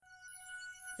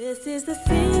This is the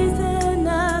season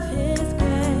of His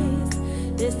grace.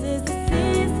 This is the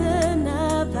season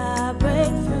of our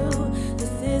breakthrough. This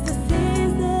is the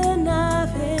season of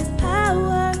His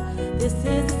power. This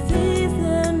is the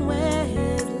season where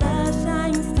His love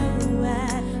shines through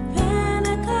at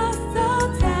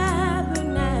Pentecostal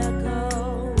Tabernacle,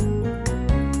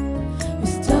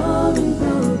 restoring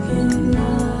broken love.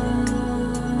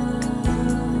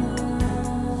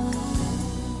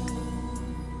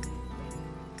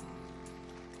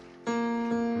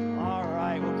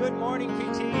 Good morning,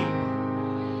 PT.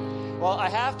 Well, I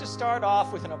have to start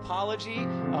off with an apology.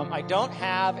 I don't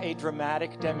have a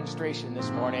dramatic demonstration this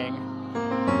morning.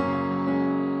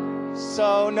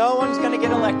 So no one's going to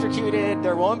get electrocuted.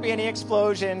 There won't be any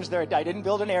explosions. I didn't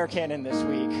build an air cannon this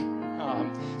week.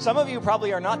 Some of you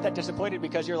probably are not that disappointed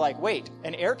because you're like, wait,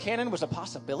 an air cannon was a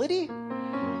possibility?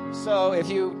 So if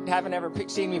you haven't ever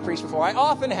seen me preach before, I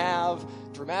often have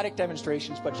dramatic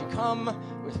demonstrations, but you come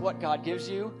with what God gives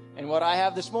you, and what I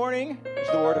have this morning is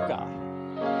the Word of God.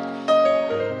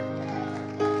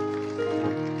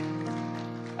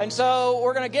 And so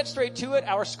we're going to get straight to it.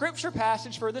 Our scripture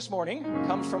passage for this morning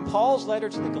comes from Paul's letter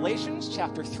to the Galatians,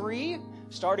 chapter 3,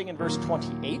 starting in verse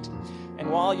 28. And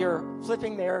while you're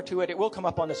flipping there to it, it will come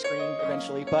up on the screen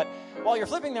eventually, but while you're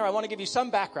flipping there, I want to give you some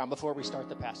background before we start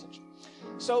the passage.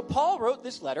 So Paul wrote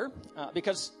this letter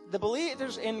because the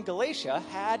believers in Galatia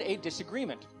had a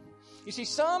disagreement. You see,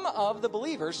 some of the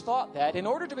believers thought that in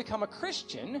order to become a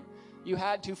Christian, you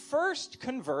had to first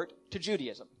convert to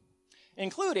Judaism,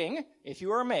 including, if you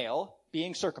were a male,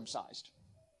 being circumcised.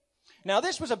 Now,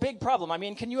 this was a big problem. I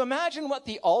mean, can you imagine what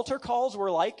the altar calls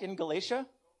were like in Galatia?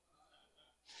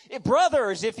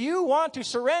 Brothers, if you want to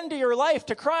surrender your life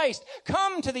to Christ,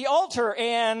 come to the altar,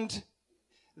 and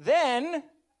then...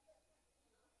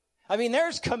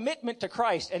 there's commitment to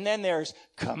Christ, and then there's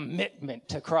commitment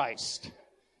to Christ.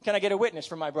 Can I get a witness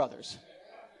from my brothers?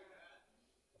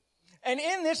 And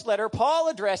in this letter, Paul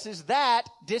addresses that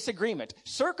disagreement,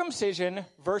 circumcision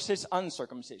versus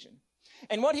uncircumcision.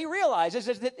 And what he realizes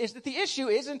is that the issue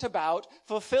isn't about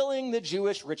fulfilling the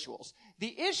Jewish rituals.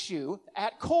 The issue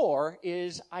at core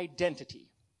is identity.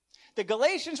 The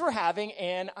Galatians were having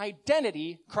an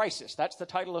identity crisis. That's the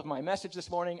title of my message this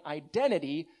morning,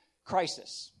 Identity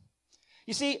Crisis.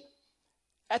 You see,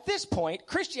 at this point,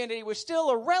 Christianity was still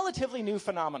a relatively new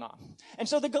phenomenon. And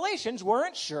so the Galatians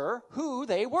weren't sure who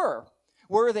they were.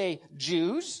 Were they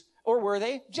Jews or were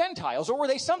they Gentiles or were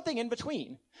they something in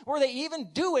between? Were they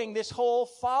even doing this whole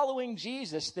following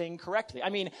Jesus thing correctly?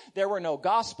 There were no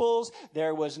gospels.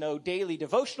 There was no daily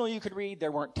devotional you could read.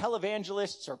 There weren't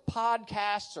televangelists or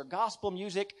podcasts or gospel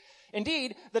music.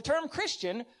 Indeed, the term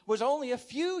Christian was only a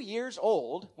few years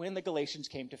old when the Galatians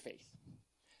came to faith.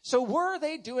 So were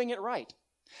they doing it right?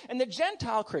 And the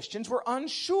Gentile Christians were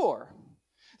unsure.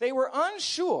 They were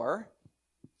unsure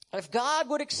if God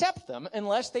would accept them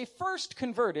unless they first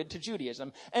converted to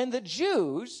Judaism. And the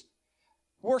Jews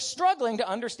were struggling to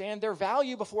understand their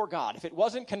value before God if it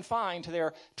wasn't confined to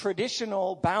their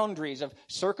traditional boundaries of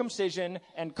circumcision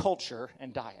and culture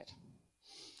and diet.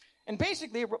 And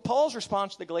basically, Paul's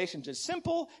response to the Galatians is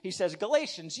simple. He says,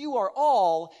 Galatians, you are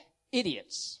all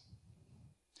idiots.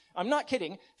 I'm not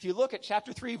kidding. If you look at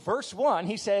chapter 3, verse 1,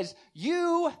 he says,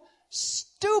 you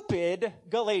stupid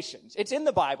Galatians. It's in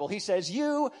the Bible. He says,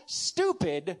 you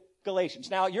stupid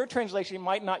Galatians. Now, your translation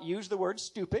might not use the word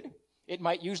stupid. It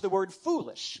might use the word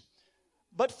foolish.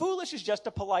 But foolish is just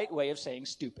a polite way of saying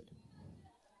stupid.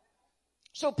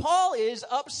 So Paul is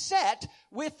upset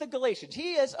with the Galatians.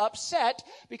 He is upset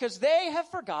because they have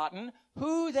forgotten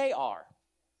who they are.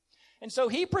 And so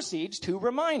he proceeds to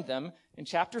remind them in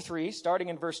chapter 3, starting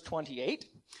in verse 28.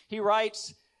 He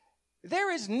writes,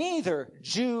 there is neither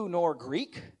Jew nor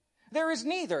Greek. There is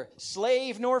neither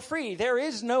slave nor free. There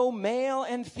is no male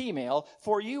and female,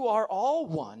 for you are all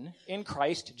one in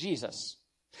Christ Jesus.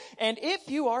 And if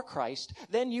you are Christ,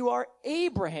 then you are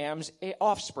Abraham's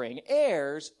offspring,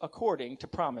 heirs according to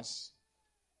promise.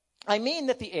 I mean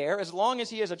that the heir, as long as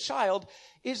he is a child,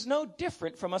 is no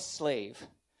different from a slave,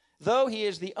 though he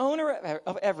is the owner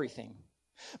of everything.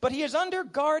 But he is under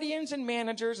guardians and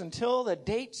managers until the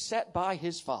date set by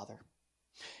his father.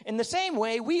 In the same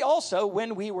way, we also,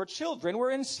 when we were children,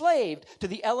 were enslaved to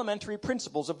the elementary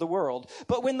principles of the world.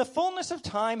 But when the fullness of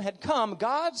time had come,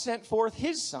 God sent forth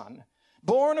his Son,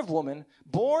 born of woman,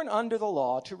 born under the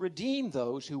law, to redeem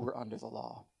those who were under the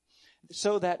law,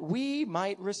 so that we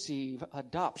might receive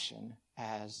adoption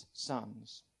as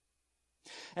sons.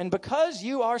 And because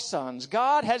you are sons,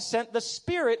 God has sent the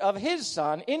Spirit of his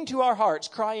Son into our hearts,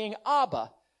 crying,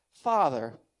 Abba,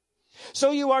 Father.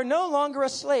 So you are no longer a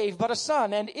slave, but a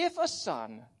son, and if a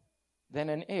son, than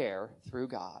an heir through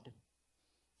God.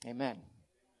 Amen.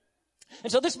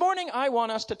 And so this morning, I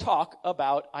want us to talk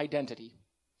about identity.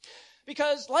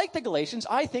 Because like the Galatians,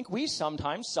 I think we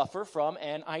sometimes suffer from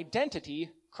an identity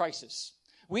crisis.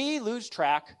 We lose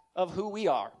track of who we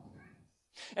are.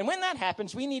 And when that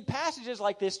happens, we need passages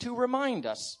like this to remind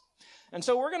us. And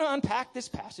so we're going to unpack this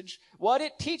passage, what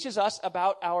it teaches us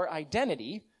about our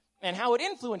identity, and how it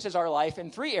influences our life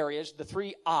in three areas, the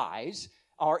three I's: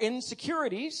 our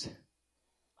insecurities,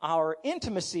 our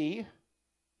intimacy,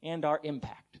 and our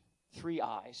impact. Three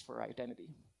I's for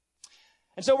identity.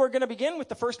 And so we're going to begin with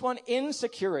the first one,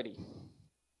 insecurity.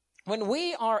 When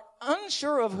we are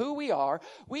unsure of who we are,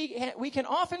 we can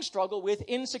often struggle with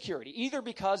insecurity, either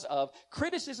because of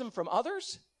criticism from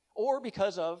others or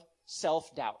because of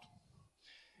self-doubt.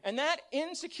 And that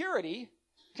insecurity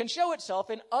can show itself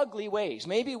in ugly ways.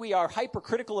 Maybe we are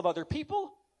hypercritical of other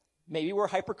people. Maybe we're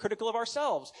hypercritical of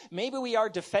ourselves. Maybe we are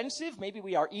defensive. Maybe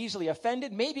we are easily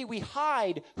offended. Maybe we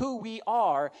hide who we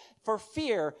are for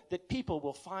fear that people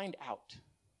will find out.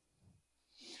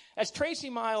 As Tracy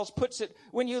Miles puts it,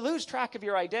 when you lose track of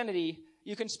your identity,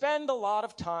 you can spend a lot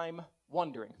of time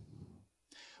wondering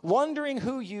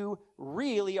who you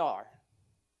really are,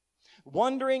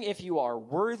 wondering if you are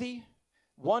worthy,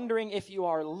 wondering if you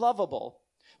are lovable,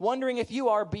 wondering if you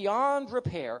are beyond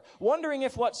repair, wondering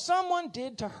if what someone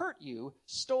did to hurt you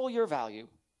stole your value,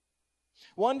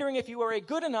 wondering if you are a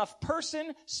good enough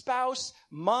person, spouse,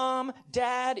 mom,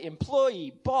 dad,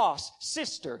 employee, boss,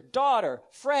 sister, daughter,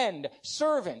 friend,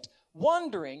 servant,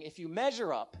 wondering if you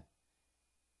measure up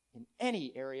in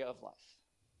any area of life.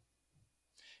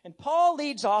 And Paul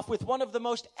leads off with one of the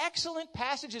most excellent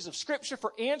passages of Scripture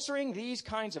for answering these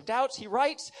kinds of doubts. He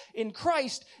writes, "In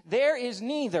Christ there is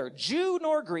neither Jew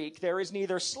nor Greek, there is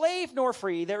neither slave nor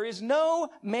free, there is no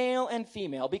male and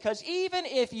female, because even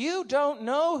if you don't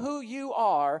know who you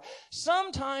are,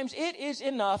 sometimes it is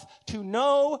enough to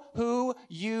know who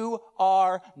you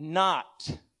are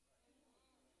not."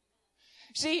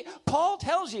 See, Paul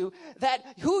tells you that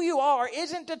who you are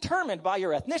isn't determined by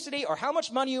your ethnicity or how much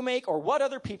money you make or what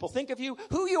other people think of you.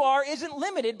 Who you are isn't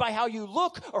limited by how you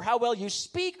look or how well you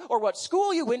speak or what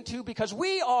school you went to, because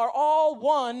we are all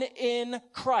one in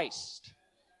Christ.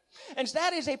 And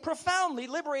that is a profoundly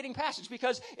liberating passage,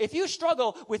 because if you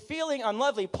struggle with feeling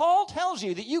unlovely, Paul tells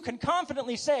you that you can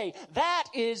confidently say, that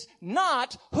is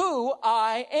not who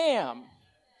I am.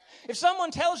 If someone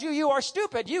tells you you are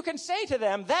stupid, you can say to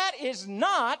them, that is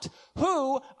not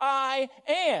who I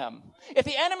am. If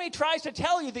the enemy tries to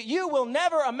tell you that you will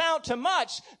never amount to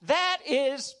much, that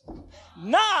is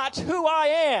not who I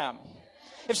am.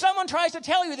 If someone tries to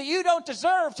tell you that you don't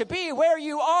deserve to be where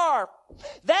you are,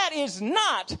 that is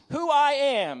not who I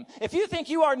am. If you think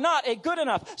you are not a good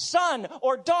enough son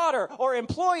or daughter or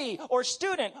employee or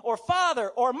student or father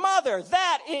or mother,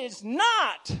 that is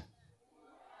not.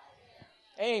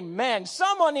 Amen.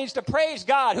 Someone needs to praise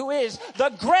God, who is the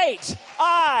great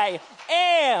I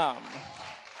am.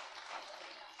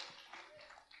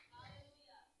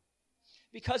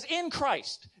 Because in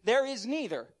Christ, there is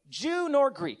neither Jew nor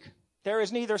Greek. There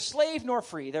is neither slave nor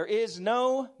free. There is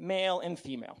no male and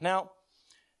female. Now,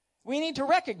 we need to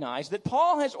recognize that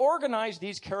Paul has organized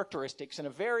these characteristics in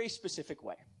a very specific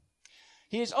way.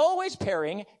 He is always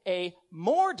pairing a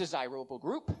more desirable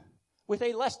group with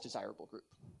a less desirable group.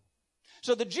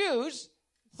 So the Jews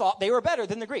thought they were better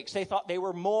than the Greeks. They thought they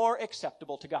were more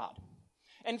acceptable to God.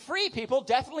 And free people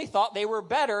definitely thought they were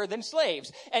better than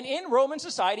slaves. And in Roman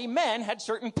society, men had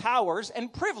certain powers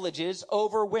and privileges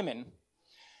over women.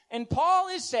 And Paul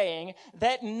is saying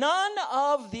that none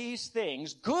of these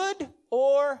things, good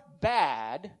or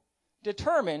bad,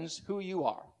 determines who you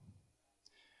are.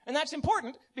 And that's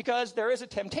important because there is a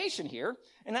temptation here,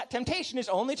 and that temptation is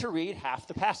only to read half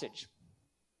the passage.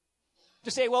 To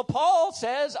say, well, Paul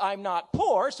says I'm not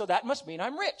poor, so that must mean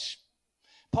I'm rich.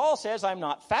 Paul says I'm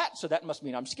not fat, so that must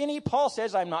mean I'm skinny. Paul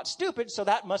says I'm not stupid, so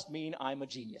that must mean I'm a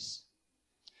genius.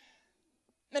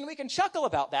 And we can chuckle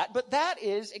about that, but that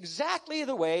is exactly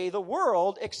the way the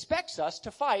world expects us to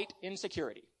fight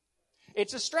insecurity.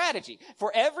 It's a strategy.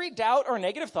 For every doubt or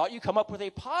negative thought, you come up with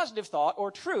a positive thought or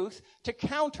truth to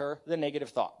counter the negative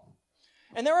thought.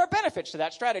 And there are benefits to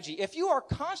that strategy. If you are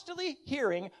constantly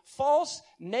hearing false,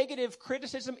 negative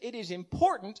criticism, it is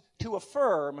important to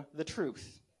affirm the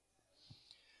truth.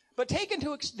 But taken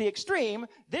to the extreme,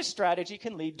 this strategy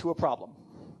can lead to a problem.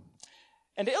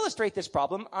 And to illustrate this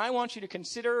problem, I want you to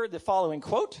consider the following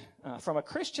quote from a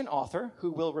Christian author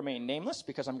who will remain nameless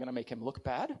because I'm going to make him look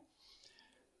bad.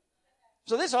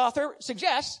 So this author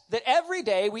suggests that every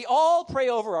day we all pray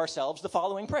over ourselves the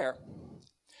following prayer.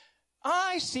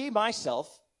 I see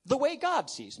myself the way God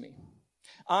sees me.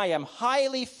 I am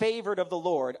highly favored of the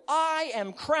Lord. I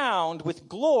am crowned with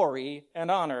glory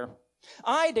and honor.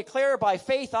 I declare by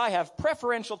faith I have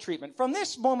preferential treatment. From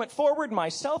this moment forward, my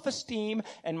self-esteem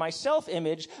and my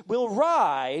self-image will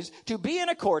rise to be in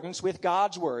accordance with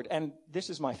God's word. And this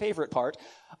is my favorite part.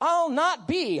 I'll not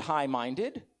be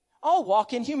high-minded. I'll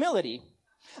walk in humility.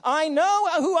 I know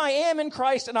who I am in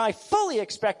Christ, and I fully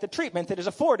expect the treatment that is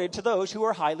afforded to those who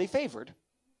are highly favored.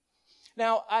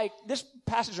 Now, this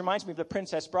passage reminds me of The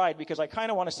Princess Bride because I kind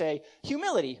of want to say,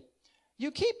 humility.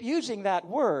 You keep using that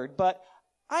word, but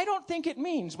I don't think it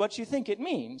means what you think it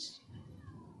means.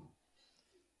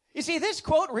 You see, this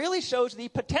quote really shows the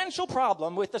potential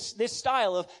problem with this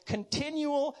style of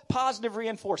continual positive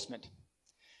reinforcement.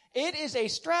 It is a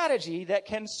strategy that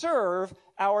can serve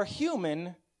our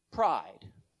human pride.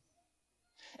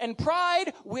 And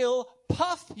pride will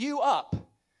puff you up,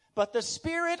 but the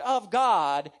Spirit of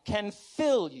God can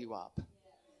fill you up.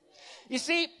 You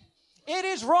see, it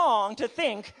is wrong to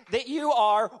think that you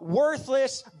are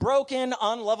worthless, broken,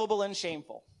 unlovable, and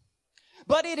shameful.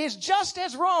 But it is just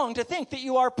as wrong to think that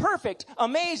you are perfect,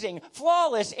 amazing,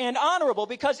 flawless, and honorable,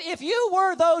 because if you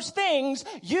were those things,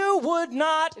 you would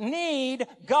not need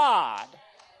God.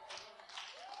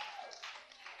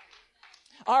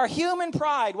 Our human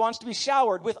pride wants to be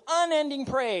showered with unending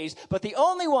praise, but the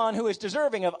only one who is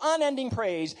deserving of unending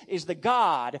praise is the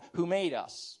God who made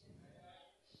us.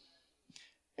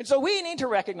 And so we need to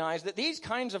recognize that these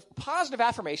kinds of positive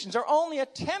affirmations are only a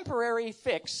temporary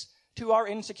fix to our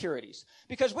insecurities.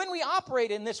 Because when we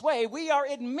operate in this way, we are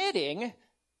admitting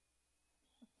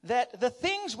that the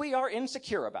things we are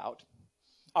insecure about,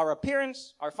 our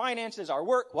appearance, our finances, our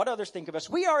work, what others think of us,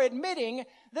 we are admitting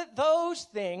that those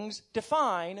things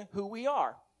define who we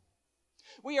are.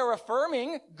 We are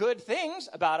affirming good things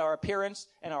about our appearance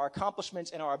and our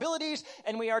accomplishments and our abilities,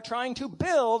 and we are trying to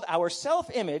build our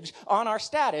self-image on our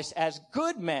status as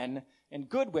good men and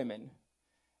good women,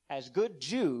 as good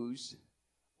Jews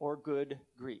or good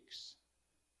Greeks.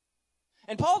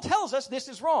 And Paul tells us this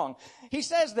is wrong. He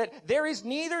says that there is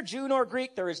neither Jew nor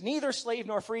Greek, there is neither slave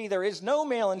nor free, there is no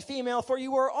male and female, for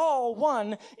you are all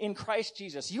one in Christ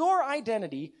Jesus. Your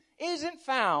identity isn't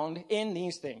found in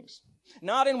these things.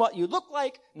 Not in what you look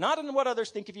like, not in what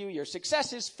others think of you, your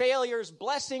successes, failures,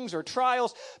 blessings, or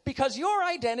trials, because your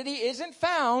identity isn't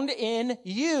found in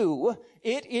you.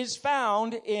 It is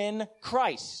found in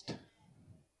Christ.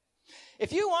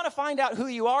 If you want to find out who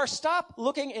you are, stop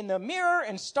looking in the mirror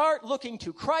and start looking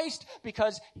to Christ,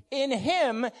 because in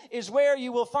Him is where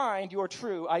you will find your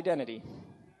true identity.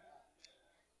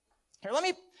 Here, let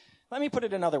me put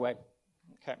it another way.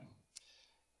 Okay.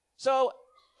 So,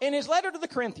 in his letter to the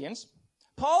Corinthians,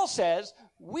 Paul says,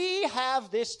 we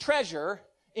have this treasure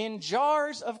in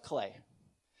jars of clay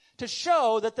to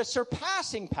show that the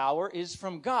surpassing power is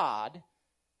from God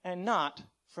and not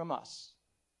from us.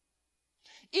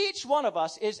 Each one of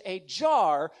us is a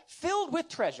jar filled with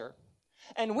treasure,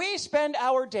 and we spend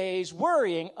our days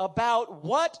worrying about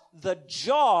what the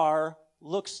jar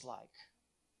looks like.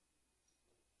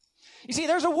 You see,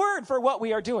 there's a word for what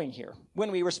we are doing here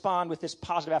when we respond with this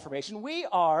positive affirmation. We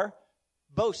are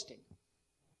boasting.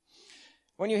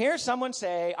 When you hear someone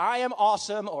say, I am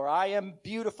awesome, or I am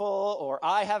beautiful, or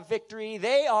I have victory,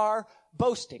 they are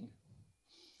boasting.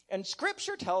 And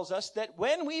Scripture tells us that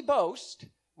when we boast,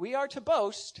 we are to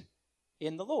boast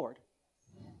in the Lord.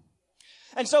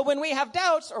 And so when we have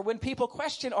doubts, or when people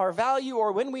question our value,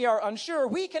 or when we are unsure,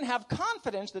 we can have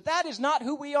confidence that that is not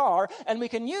who we are, and we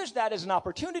can use that as an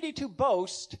opportunity to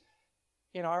boast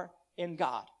in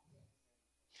God.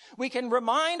 We can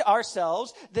remind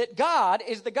ourselves that God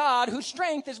is the God whose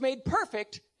strength is made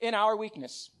perfect in our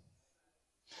weakness.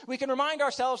 We can remind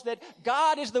ourselves that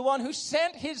God is the one who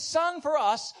sent His Son for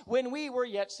us when we were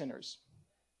yet sinners.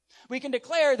 We can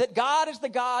declare that God is the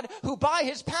God who by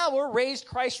His power raised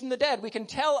Christ from the dead. We can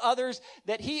tell others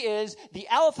that He is the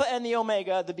Alpha and the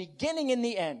Omega, the beginning and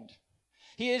the end.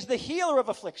 He is the healer of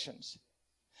afflictions.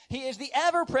 He is the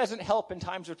ever-present help in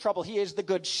times of trouble. He is the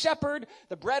good shepherd,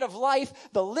 the bread of life,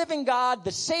 the living God,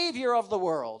 the Savior of the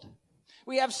world.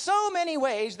 We have so many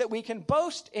ways that we can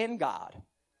boast in God.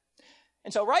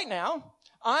 And so right now,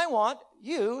 I want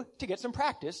you to get some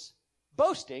practice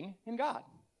boasting in God.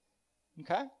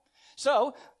 Okay?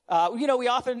 So, we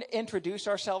often introduce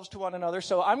ourselves to one another.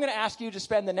 So I'm going to ask you to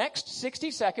spend the next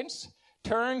 60 seconds,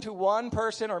 turn to one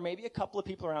person or maybe a couple of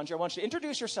people around you. I want you to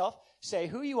introduce yourself, say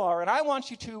who you are, and I want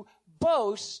you to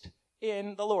boast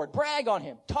in the Lord. Brag on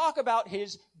Him. Talk about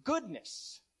His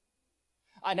goodness.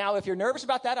 Now, if you're nervous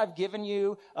about that, I've given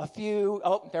you a few.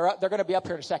 Oh, they're going to be up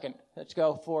here in a second. Let's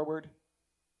go forward.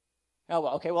 Oh,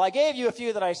 well, okay. Well, I gave you a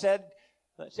few that I said.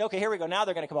 Okay, here we go. Now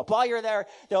they're going to come up. While you're there,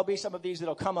 there'll be some of these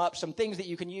that'll come up, some things that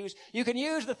you can use. You can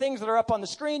use the things that are up on the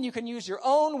screen. You can use your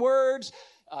own words,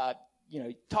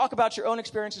 talk about your own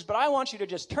experiences. But I want you to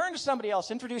just turn to somebody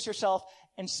else, introduce yourself,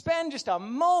 and spend just a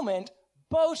moment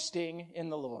boasting in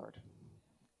the Lord.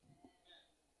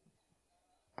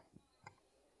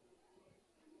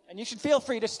 And you should feel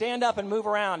free to stand up and move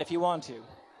around if you want to.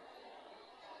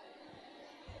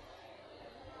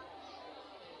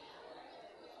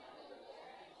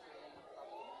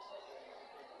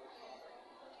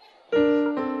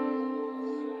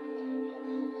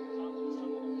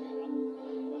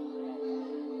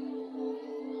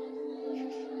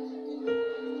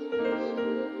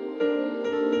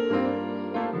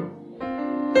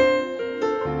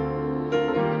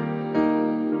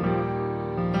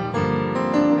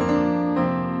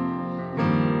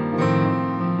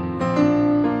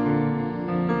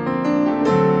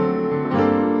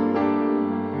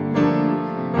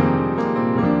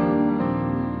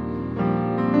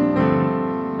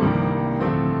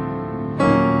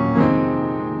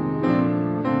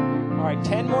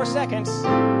 Seconds.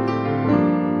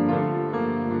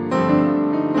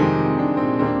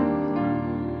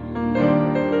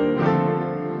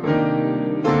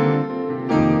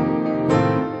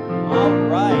 All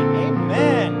right.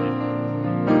 Amen.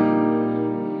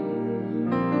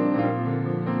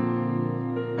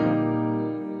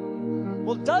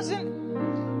 Well, doesn't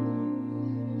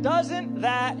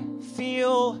that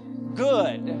feel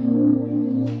good?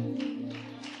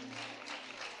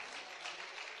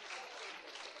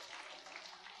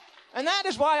 And that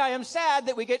is why I am sad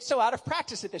that we get so out of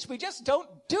practice at this. We just don't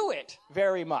do it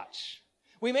very much.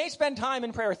 We may spend time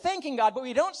in prayer thanking God, but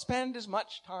we don't spend as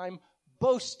much time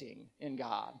boasting in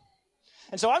God.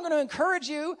 And so I'm going to encourage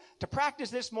you to practice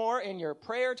this more in your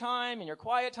prayer time, in your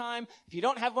quiet time. If you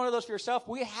don't have one of those for yourself,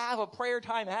 we have a prayer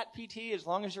time at PT as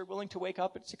long as you're willing to wake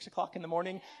up at 6 o'clock in the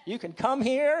morning. You can come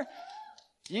here.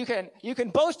 You can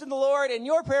boast in the Lord in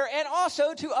your prayer and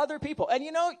also to other people. And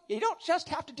you don't just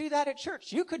have to do that at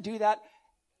church. You could do that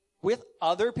with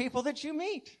other people that you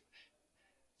meet.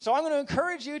 So I'm going to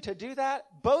encourage you to do that.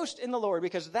 Boast in the Lord,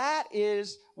 because that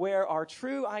is where our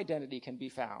true identity can be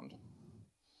found.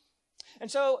 And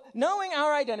so knowing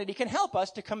our identity can help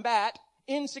us to combat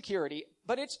insecurity,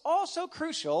 but it's also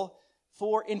crucial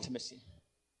for intimacy.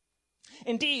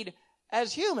 Indeed,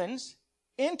 as humans,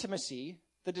 intimacy,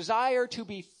 the desire to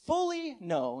be fully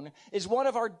known, is one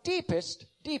of our deepest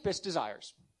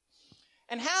desires.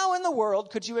 And how in the world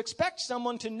could you expect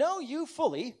someone to know you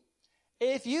fully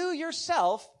if you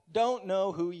yourself don't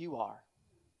know who you are?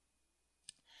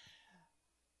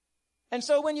 And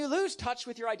so when you lose touch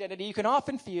with your identity, you can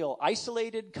often feel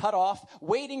isolated, cut off,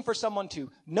 waiting for someone to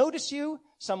notice you,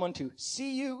 someone to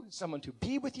see you, someone to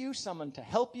be with you, someone to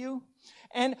help you.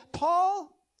 And Paul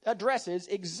addresses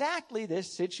exactly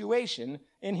this situation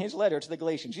in his letter to the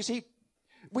Galatians. You see,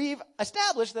 we've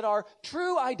established that our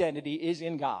true identity is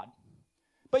in God.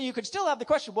 But you could still have the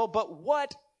question, well, but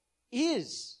what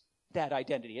is that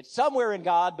identity? It's somewhere in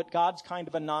God, but God's kind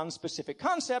of a non-specific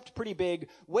concept, pretty big.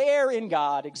 Where in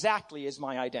God exactly is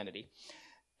my identity?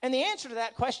 And the answer to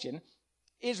that question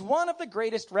is one of the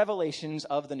greatest revelations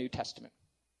of the New Testament.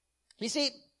 You see,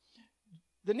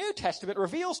 the New Testament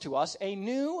reveals to us a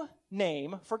new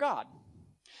name for God.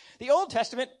 The Old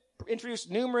Testament introduced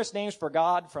numerous names for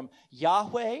God, from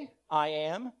Yahweh, I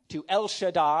am, to El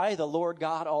Shaddai, the Lord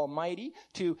God Almighty,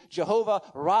 to Jehovah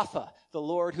Rapha, the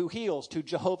Lord who heals, to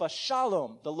Jehovah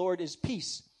Shalom, the Lord is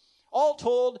peace. All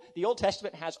told, the Old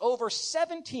Testament has over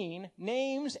 17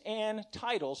 names and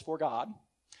titles for God,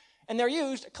 and they're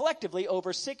used collectively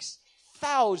over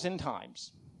 6,000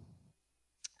 times.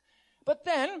 But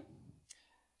then,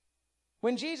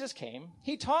 when Jesus came,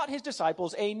 he taught his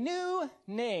disciples a new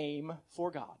name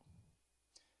for God.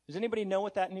 Does anybody know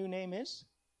what that new name is?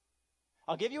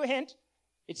 I'll give you a hint.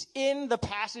 It's in the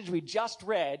passage we just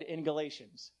read in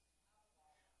Galatians.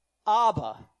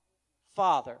 Abba,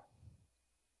 Father.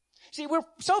 See, we're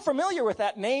so familiar with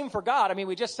that name for God. I mean,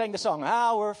 we just sang the song,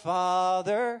 Our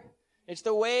Father. It's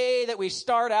the way that we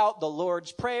start out the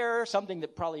Lord's Prayer, something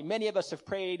that probably many of us have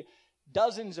prayed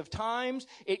dozens of times.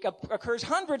 It occurs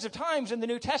hundreds of times in the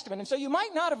New Testament. And so you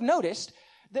might not have noticed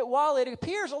that while it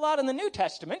appears a lot in the New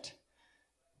Testament,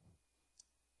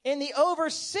 in the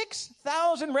over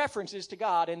 6,000 references to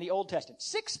God in the Old Testament,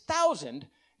 6,000,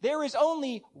 there is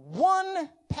only one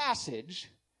passage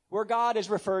where God is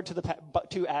referred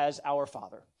to as our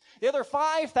Father. The other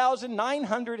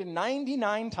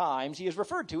 5,999 times he is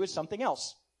referred to as something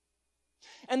else.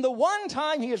 And the one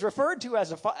time he is referred to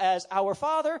as our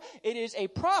Father, it is a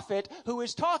prophet who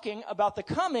is talking about the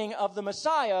coming of the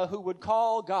Messiah who would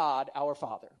call God our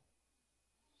Father.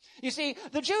 You see,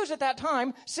 the Jews at that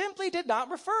time simply did not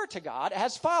refer to God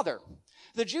as Father.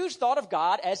 The Jews thought of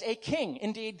God as a king,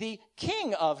 indeed the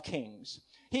King of Kings.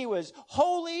 He was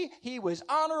holy, he was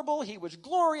honorable, he was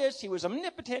glorious, he was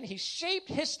omnipotent, he shaped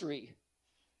history.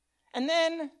 And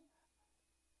then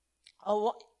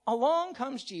along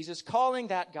comes Jesus calling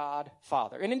that God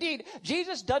Father. And indeed,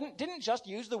 Jesus didn't just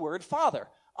use the word Father,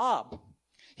 Ab.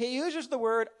 He uses the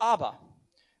word Abba,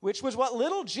 which was what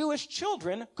little Jewish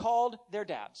children called their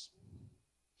dads.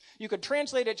 You could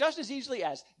translate it just as easily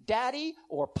as daddy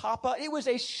or papa. It was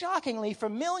a shockingly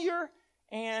familiar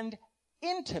and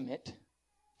intimate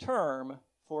term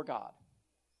for God.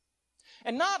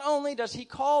 And not only does he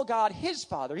call God his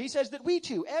Father, he says that we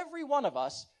too, every one of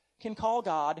us, can call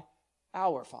God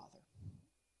our Father.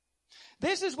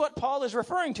 This is what Paul is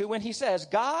referring to when he says,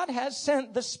 God has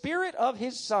sent the Spirit of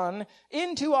his Son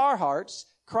into our hearts,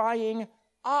 crying,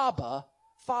 Abba,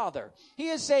 Father. He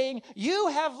is saying, you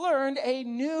have learned a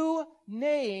new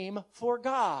name for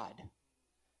God.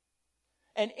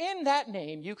 And in that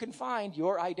name, you can find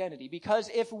your identity. Because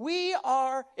if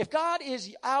God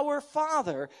is our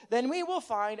Father, then we will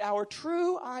find our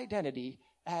true identity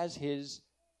as his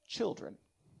children.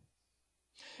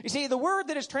 You see, the word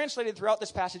that is translated throughout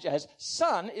this passage as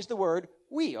son is the word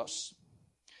huios.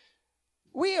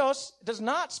 Huios does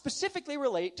not specifically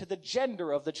relate to the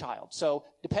gender of the child. So,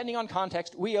 depending on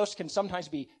context, huios can sometimes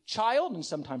be child and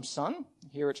sometimes son.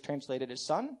 Here it's translated as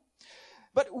son.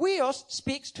 But huios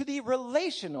speaks to the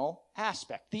relational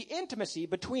aspect, the intimacy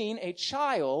between a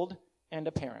child and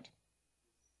a parent.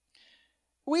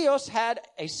 Huios had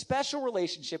a special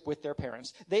relationship with their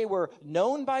parents. They were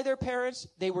known by their parents,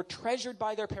 they were treasured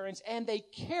by their parents, and they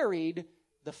carried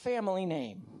the family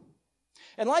name.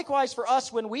 And likewise for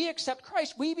us, when we accept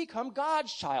Christ, we become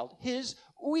God's child, his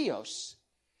huios.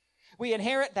 We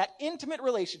inherit that intimate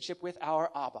relationship with our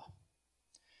Abba.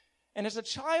 And as a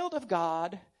child of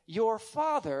God, your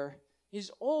Father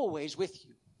is always with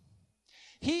you.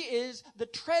 He is the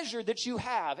treasure that you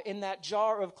have in that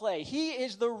jar of clay. He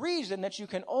is the reason that you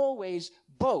can always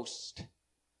boast.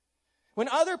 When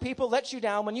other people let you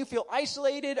down, when you feel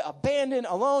isolated, abandoned,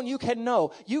 alone, you can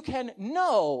know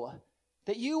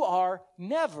that you are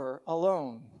never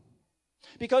alone.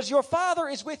 Because your Father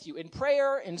is with you in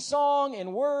prayer, in song,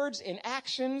 in words, in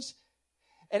actions.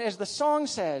 And as the song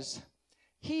says,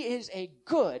 he is a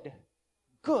good,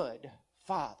 good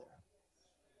Father.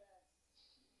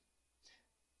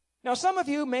 Now, some of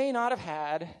you may not have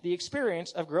had the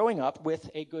experience of growing up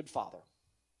with a good father.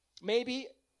 Maybe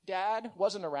dad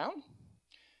wasn't around.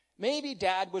 Maybe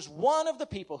dad was one of the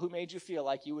people who made you feel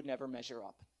like you would never measure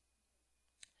up.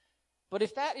 But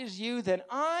if that is you, then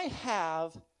I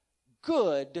have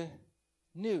good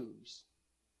news.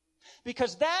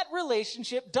 Because that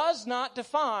relationship does not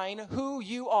define who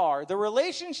you are. The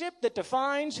relationship that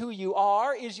defines who you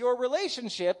are is your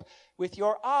relationship with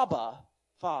your Abba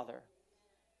Father.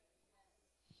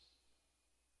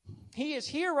 He is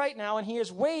here right now, and he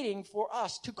is waiting for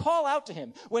us to call out to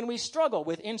him. When we struggle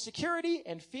with insecurity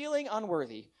and feeling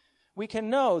unworthy, we can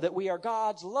know that we are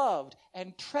God's loved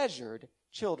and treasured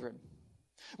children.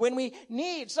 When we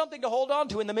need something to hold on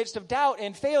to in the midst of doubt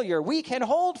and failure, we can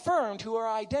hold firm to our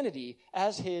identity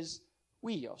as his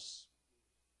huios.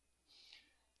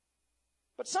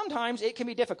 But sometimes it can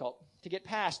be difficult to get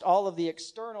past all of the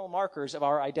external markers of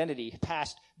our identity,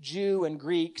 past Jew and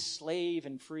Greek, slave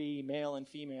and free, male and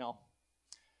female.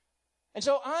 And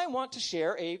so I want to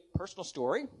share a personal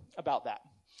story about that.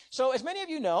 So as many of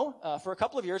you know, for a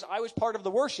couple of years, I was part of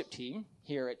the worship team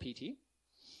here at PT.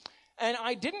 And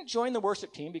I didn't join the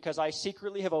worship team because I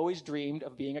secretly have always dreamed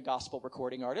of being a gospel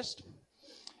recording artist.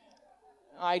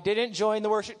 I didn't join the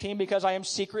worship team because I am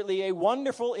secretly a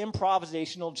wonderful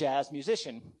improvisational jazz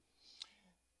musician.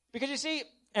 Because you see,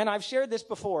 and I've shared this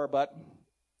before, but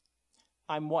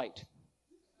I'm white.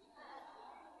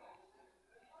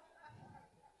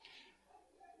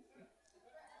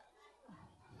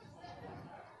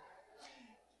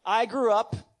 I grew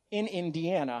up in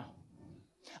Indiana.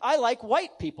 I like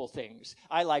white people things.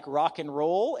 I like rock and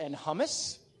roll and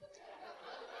hummus.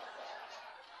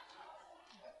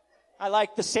 I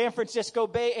like the San Francisco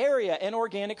Bay Area and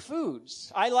organic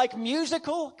foods. I like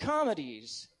musical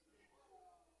comedies.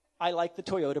 I like the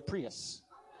Toyota Prius.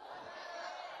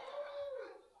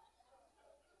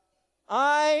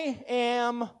 I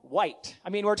am white. I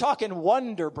mean, we're talking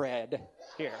Wonder Bread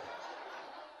here.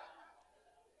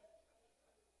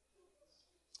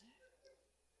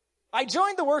 I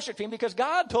joined the worship team because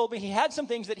God told me he had some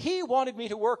things that he wanted me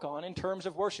to work on in terms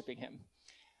of worshiping him.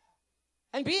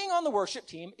 And being on the worship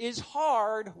team is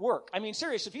hard work. I mean,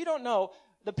 seriously, if you don't know,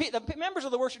 the members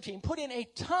of the worship team put in a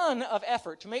ton of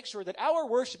effort to make sure that our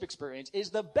worship experience is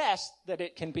the best that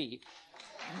it can be.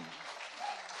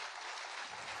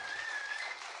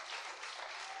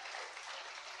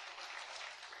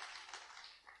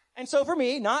 And so for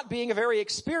me, not being a very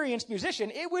experienced musician,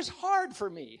 it was hard for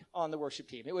me on the worship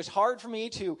team. It was hard for me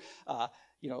to,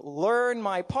 learn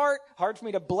my part, hard for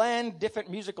me to blend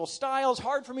different musical styles,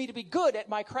 hard for me to be good at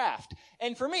my craft.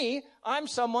 And for me, I'm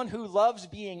someone who loves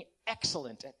being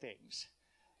excellent at things.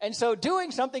 And so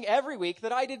doing something every week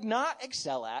that I did not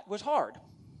excel at was hard.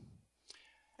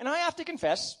 And I have to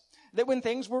confess that when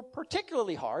things were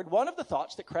particularly hard, one of the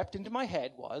thoughts that crept into my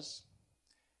head was,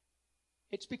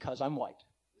 it's because I'm white.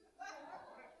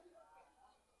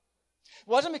 It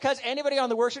wasn't because anybody on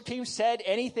the worship team said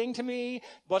anything to me. It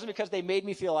wasn't because they made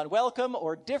me feel unwelcome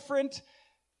or different.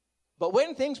 But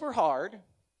when things were hard,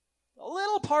 a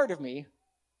little part of me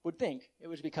would think it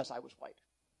was because I was white.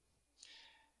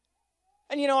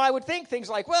 And, I would think things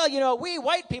like, well, we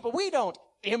white people, we don't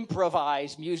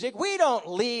improvise music. We don't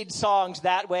lead songs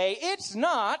that way. It's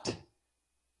not,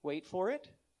 wait for it,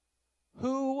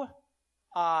 who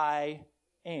I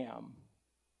am.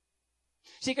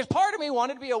 See, because part of me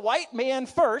wanted to be a white man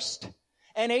first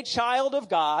and a child of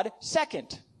God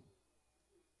second.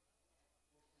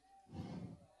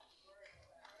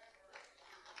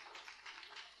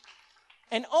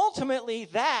 And ultimately,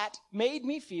 that made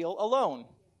me feel alone.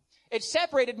 It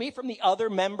separated me from the other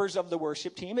members of the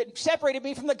worship team. It separated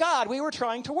me from the God we were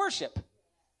trying to worship.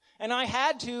 And I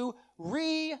had to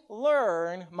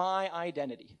relearn my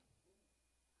identity.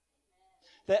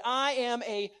 That I am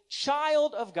a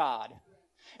child of God.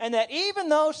 And that even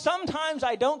though sometimes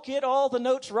I don't get all the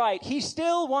notes right, he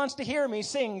still wants to hear me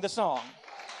sing the song.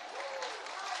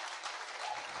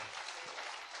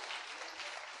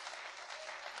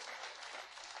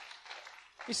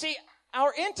 You see,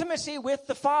 our intimacy with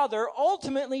the Father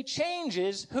ultimately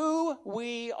changes who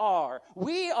we are.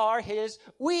 We are his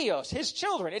huios, his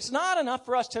children. It's not enough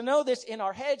for us to know this in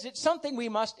our heads. It's something we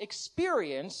must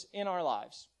experience in our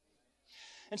lives.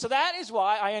 And so that is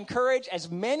why I encourage as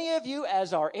many of you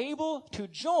as are able to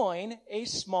join a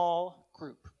small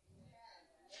group.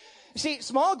 You see,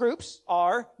 small groups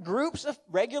are groups of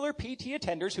regular PT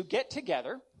attenders who get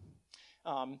together,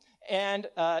 what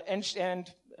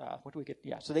do we get?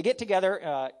 Yeah, so they get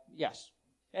together, yes.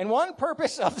 And one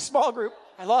purpose of the small group,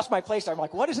 I lost my place. I'm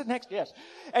like, what is it next? Yes.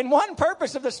 And one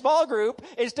purpose of the small group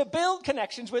is to build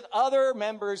connections with other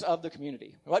members of the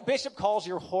community. What Bishop calls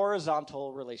your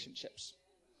horizontal relationships.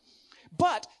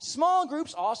 But small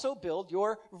groups also build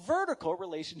your vertical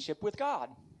relationship with God.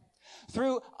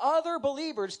 Through other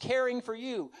believers caring for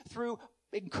you, through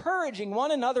encouraging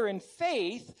one another in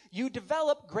faith, you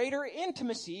develop greater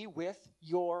intimacy with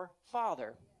your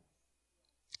Father.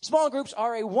 Small groups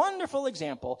are a wonderful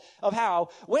example of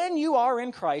how, when you are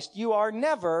in Christ, you are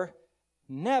never,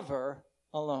 never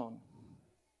alone.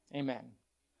 Amen.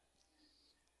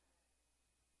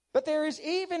 But there is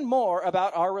even more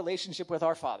about our relationship with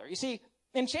our Father. You see,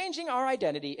 in changing our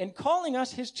identity, in calling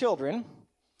us his children,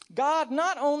 God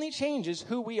not only changes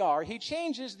who we are, he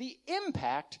changes the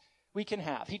impact we can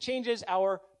have. He changes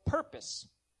our purpose,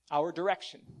 our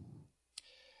direction.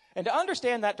 And to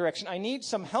understand that direction, I need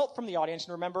some help from the audience.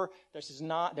 And remember,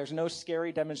 there's no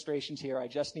scary demonstrations here. I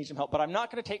just need some help. But I'm not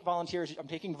going to take volunteers. I'm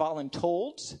taking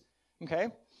voluntolds. Okay?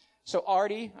 So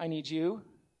Artie, I need you.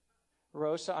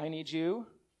 Rosa, I need you.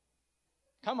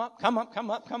 Come up.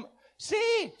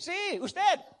 Sí,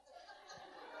 usted.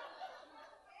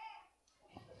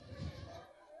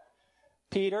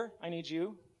 Peter, I need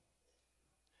you.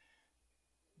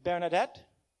 Bernadette,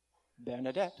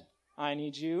 I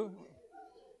need you.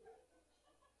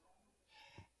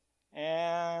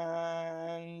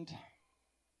 And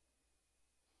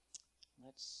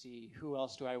let's see, who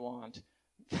else do I want?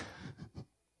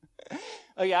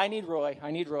 Oh yeah, I need Roy.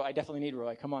 I definitely need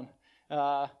Roy. Come on.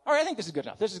 All right, I think this is good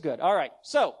enough. This is good. All right,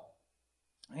 so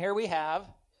here we have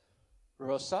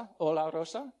Rosa. Hola,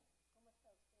 Rosa.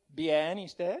 Bien,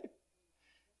 usted.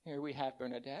 Here we have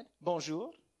Bernadette.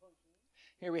 Bonjour.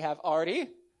 Here we have Artie.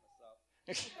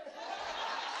 What's up?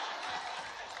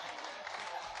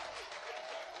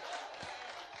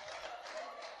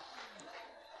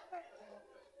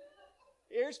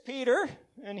 Here's Peter,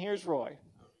 and here's Roy.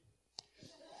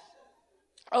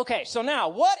 Okay, so now,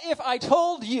 what if I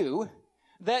told you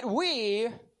that we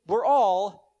were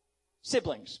all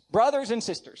siblings, brothers and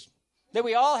sisters, that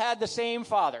we all had the same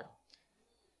father?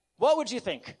 What would you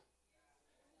think?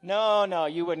 No,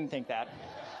 you wouldn't think that.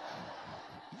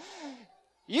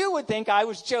 You would think I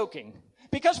was joking,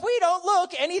 because we don't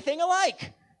look anything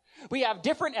alike. We have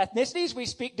different ethnicities, we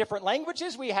speak different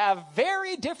languages, we have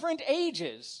very different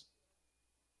ages.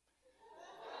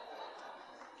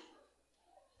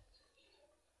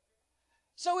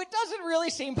 So it doesn't really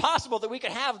seem possible that we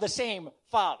could have the same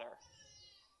father.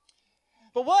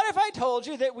 But what if I told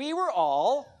you that we were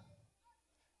all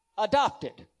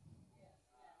adopted?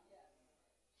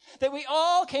 That we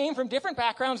all came from different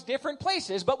backgrounds, different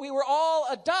places, but we were all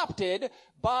adopted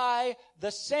by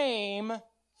the same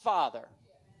Father.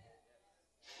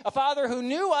 A Father who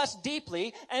knew us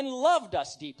deeply and loved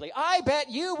us deeply. I bet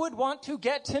you would want to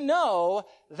get to know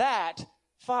that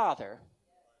Father.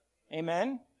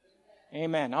 Amen?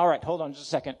 Amen. All right, hold on just a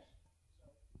second.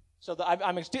 So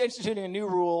I'm instituting a new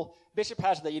rule. Bishop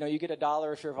has the, you get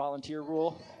 $1 if you're a volunteer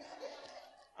rule.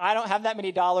 I don't have that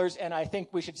many dollars, and I think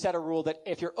we should set a rule that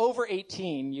if you're over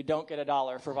 18, you don't get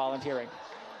 $1 for volunteering.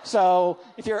 So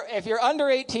if you're under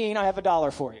 18, I have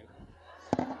 $1 for you.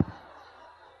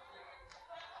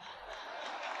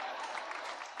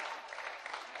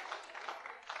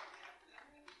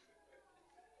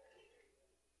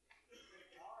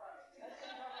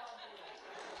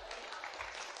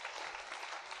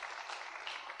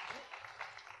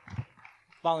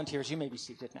 Volunteers, you may be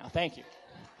seated now. Thank you.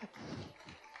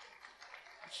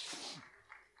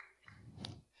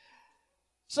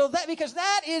 Because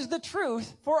that is the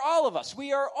truth for all of us.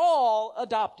 We are all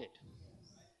adopted.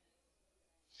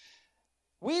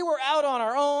 We were out on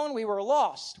our own. We were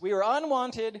lost. We were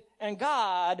unwanted, and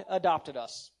God adopted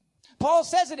us. Paul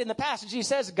says it in the passage. He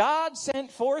says, God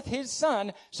sent forth his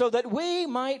Son so that we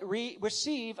might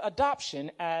receive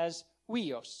adoption as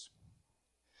huios.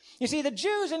 You see, the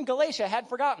Jews in Galatia had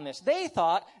forgotten this. They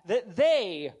thought that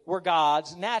they were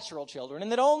God's natural children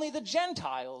and that only the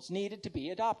Gentiles needed to be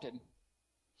adopted.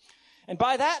 And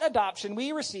by that adoption,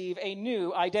 we receive a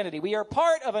new identity. We are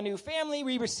part of a new family.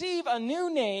 We receive a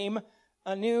new name,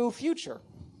 a new future.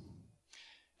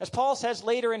 As Paul says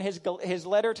later in his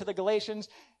letter to the Galatians,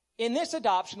 in this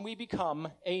adoption, we become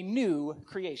a new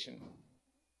creation.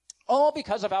 All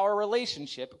because of our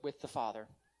relationship with the Father.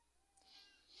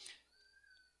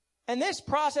 And this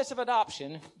process of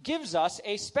adoption gives us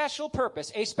a special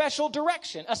purpose, a special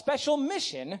direction, a special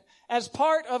mission as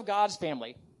part of God's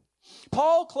family.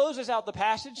 Paul closes out the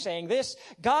passage saying this,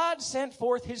 God sent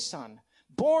forth his Son,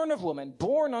 born of woman,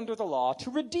 born under the law, to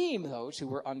redeem those who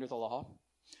were under the law,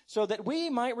 so that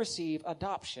we might receive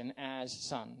adoption as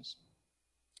sons.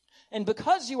 And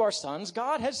because you are sons,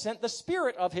 God has sent the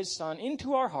Spirit of his Son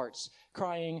into our hearts,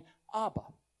 crying, Abba,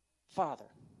 Father.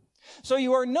 So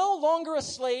you are no longer a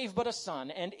slave, but a son,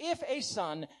 and if a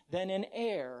son, then an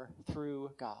heir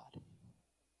through God.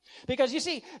 Because you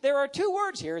see, there are two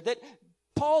words here that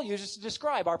Paul uses to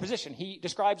describe our position. He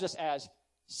describes us as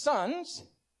sons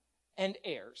and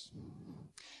heirs.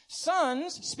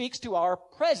 Sons speaks to our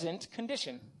present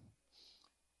condition.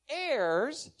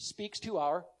 Heirs speaks to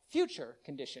our future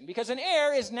condition. Because an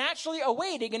heir is naturally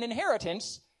awaiting an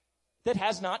inheritance that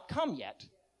has not come yet.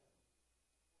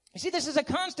 You see, this is a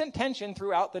constant tension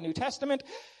throughout the New Testament.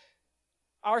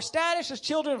 Our status as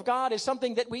children of God is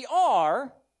something that we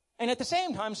are, and at the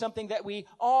same time, something that we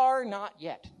are not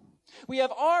yet. We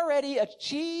have already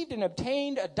achieved and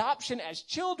obtained adoption as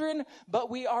children, but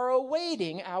we are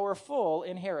awaiting our full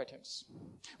inheritance.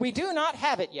 We do not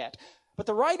have it yet, but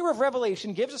the writer of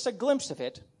Revelation gives us a glimpse of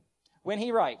it when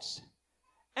he writes,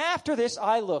 After this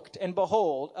I looked, and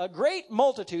behold, a great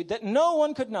multitude that no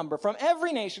one could number, from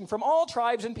every nation, from all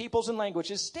tribes and peoples and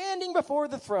languages, standing before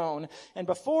the throne and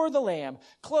before the Lamb,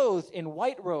 clothed in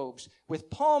white robes, with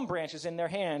palm branches in their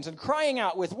hands, and crying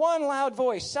out with one loud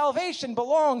voice, Salvation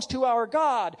belongs to our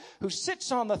God, who sits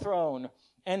on the throne,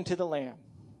 and to the Lamb.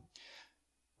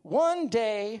 One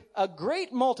day, a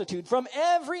great multitude from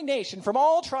every nation, from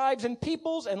all tribes and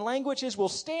peoples and languages will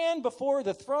stand before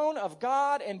the throne of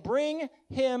God and bring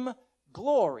him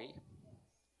glory.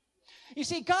 You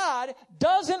see, God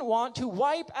doesn't want to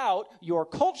wipe out your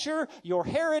culture, your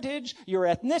heritage, your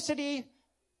ethnicity.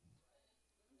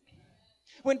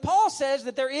 When Paul says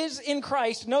that there is in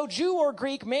Christ no Jew or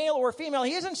Greek, male or female,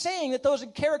 he isn't saying that those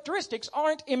characteristics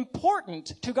aren't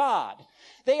important to God.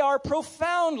 They are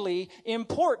profoundly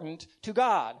important to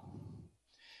God.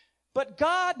 But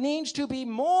God needs to be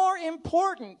more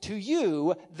important to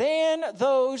you than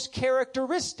those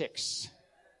characteristics,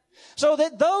 so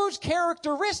that those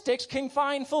characteristics can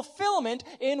find fulfillment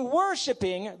in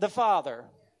worshiping the Father.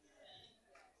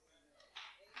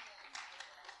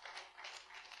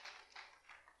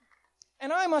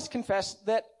 And I must confess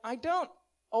that I don't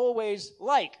always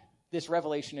like this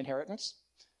revelation inheritance.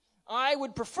 I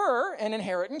would prefer an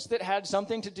inheritance that had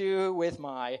something to do with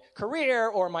my career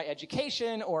or my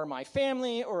education or my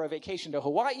family or a vacation to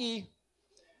Hawaii.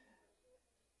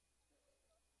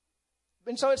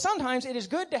 And so sometimes it is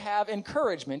good to have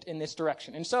encouragement in this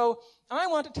direction. And so I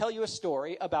want to tell you a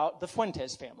story about the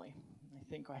Fuentes family. I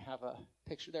think I have a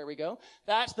picture. There we go.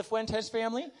 That's the Fuentes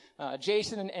family.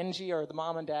 Jason and Angie are the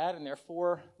mom and dad and their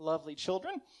 4 lovely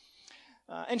children.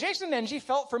 And Jason and Angie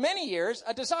felt for many years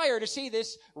a desire to see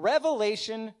this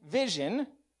revelation vision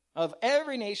of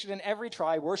every nation and every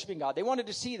tribe worshiping God. They wanted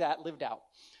to see that lived out.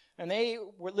 And they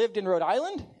lived in Rhode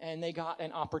Island, and they got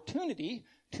an opportunity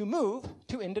to move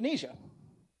to Indonesia.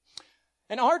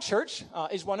 And our church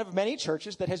is one of many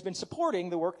churches that has been supporting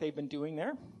the work they've been doing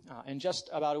there. And just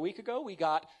about a week ago, we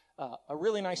got a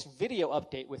really nice video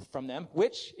update from them,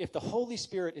 which, if the Holy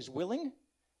Spirit is willing,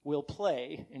 we'll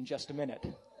play in just a minute.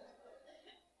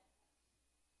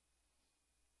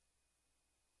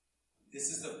 This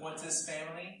is the Fuentes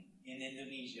family in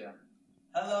Indonesia.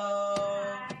 Hello!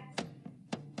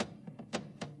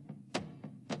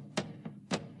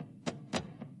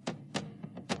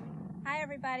 Hi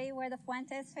everybody, we're the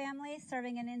Fuentes family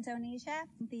serving in Indonesia,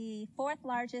 the 4th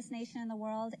largest nation in the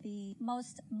world, the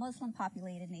most Muslim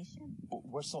populated nation.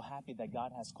 We're so happy that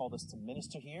God has called us to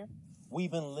minister here.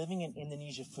 We've been living in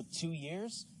Indonesia for 2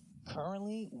 years.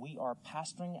 Currently, we are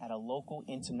pastoring at a local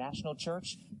international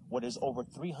church where there's over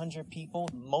 300 people,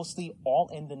 mostly all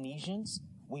Indonesians.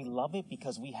 We love it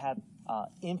because we have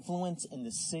influence in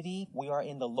the city. We are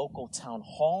in the local town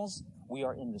halls. We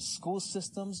are in the school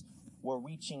systems. We're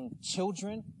reaching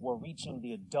children. We're reaching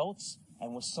the adults.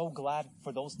 And we're so glad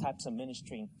for those types of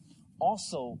ministry.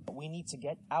 Also, we need to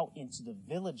get out into the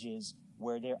villages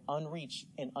where they're unreached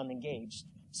and unengaged.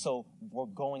 So we're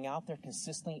going out there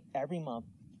consistently every month.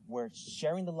 We're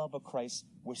sharing the love of Christ.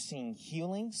 We're seeing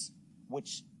healings,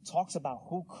 which talks about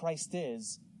who Christ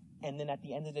is. And then at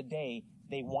the end of the day,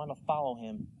 they want to follow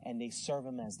him and they serve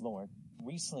him as Lord.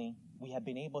 Recently, we have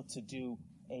been able to do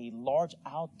a large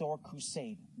outdoor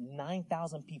crusade.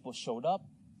 9,000 people showed up.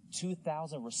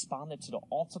 2,000 responded to the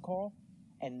altar call.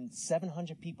 And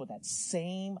 700 people that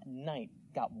same night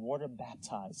got water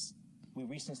baptized. We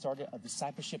recently started a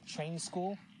discipleship training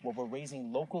school where we're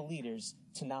raising local leaders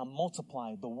to now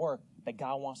multiply the work that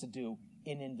God wants to do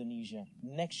in Indonesia.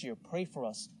 Next year, pray for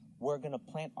us. We're going to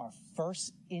plant our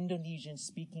first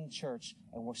Indonesian-speaking church,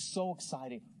 and we're so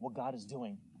excited what God is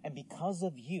doing. And because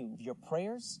of you, your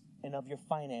prayers, and of your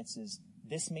finances,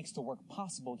 this makes the work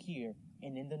possible here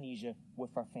in Indonesia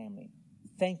with our family.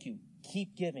 Thank you.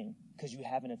 Keep giving because you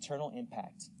have an eternal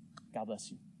impact. God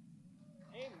bless you.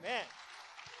 Amen.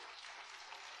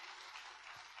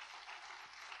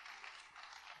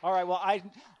 All right, well,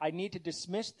 I need to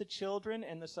dismiss the children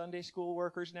and the Sunday school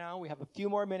workers now. We have a few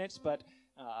more minutes, but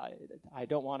I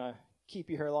don't want to keep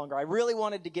you here longer. I really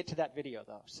wanted to get to that video,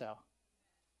 though, so.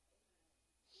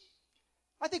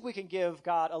 I think we can give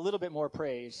God a little bit more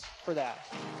praise for that.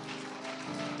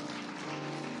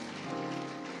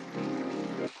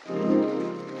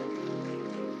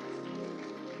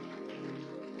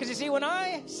 Because you see, when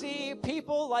I see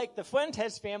people like the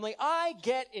Fuentes family, I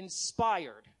get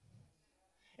inspired.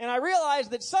 And I realize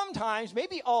that sometimes,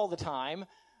 maybe all the time,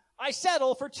 I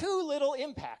settle for too little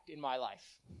impact in my life.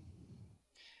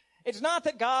 It's not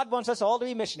that God wants us all to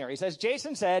be missionaries. As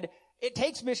Jason said, it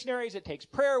takes missionaries, it takes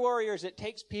prayer warriors, it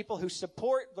takes people who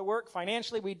support the work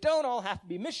financially. We don't all have to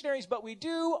be missionaries, but we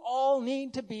do all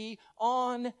need to be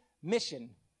on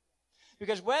mission.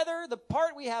 Because whether the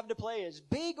part we have to play is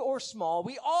big or small,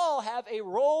 we all have a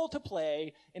role to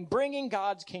play in bringing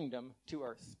God's kingdom to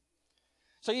earth.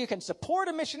 So you can support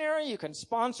a missionary, you can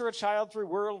sponsor a child through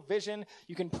World Vision,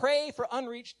 you can pray for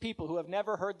unreached people who have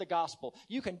never heard the gospel,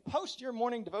 you can post your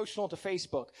morning devotional to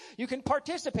Facebook, you can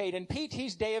participate in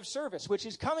PT's Day of Service, which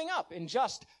is coming up in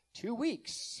just 2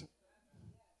 weeks.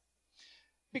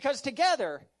 Because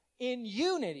together, in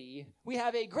unity, we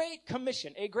have a great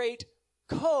commission, a great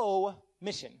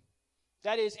co-mission.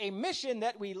 That is a mission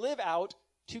that we live out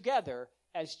together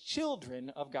as children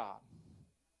of God.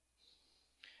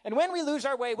 And when we lose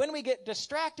our way, when we get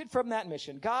distracted from that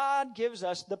mission, God gives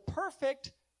us the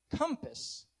perfect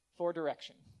compass for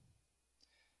direction.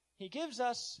 He gives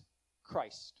us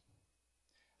Christ,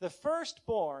 the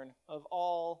firstborn of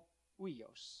all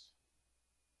huios.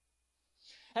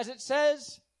 As it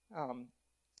says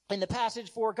in the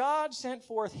passage, "For God sent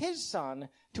forth his Son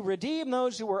to redeem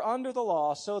those who were under the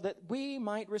law so that we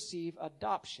might receive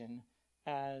adoption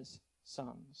as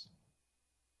sons."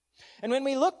 And when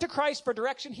we look to Christ for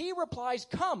direction, he replies,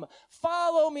 "Come,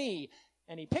 follow me."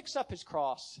 And he picks up his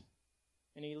cross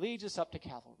and he leads us up to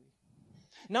Calvary.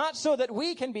 Not so that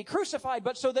we can be crucified,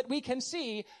 but so that we can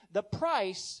see the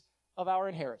price of our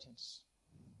inheritance.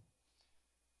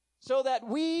 So that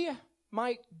we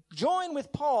might join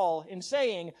with Paul in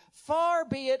saying, "Far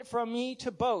be it from me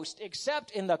to boast,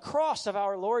 except in the cross of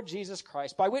our Lord Jesus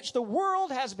Christ, by which the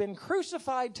world has been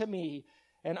crucified to me,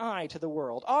 and I to the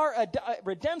world." Our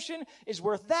redemption is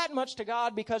worth that much to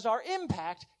God because our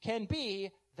impact can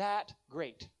be that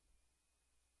great.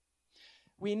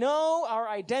 We know our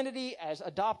identity as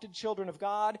adopted children of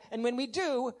God, and when we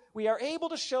do, we are able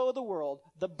to show the world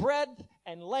the breadth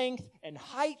and length and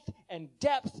height and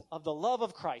depth of the love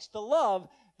of Christ, the love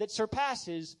that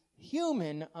surpasses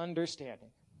human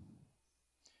understanding.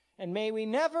 And may we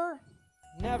never,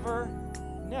 never,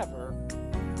 never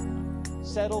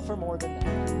settle for more than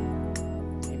that.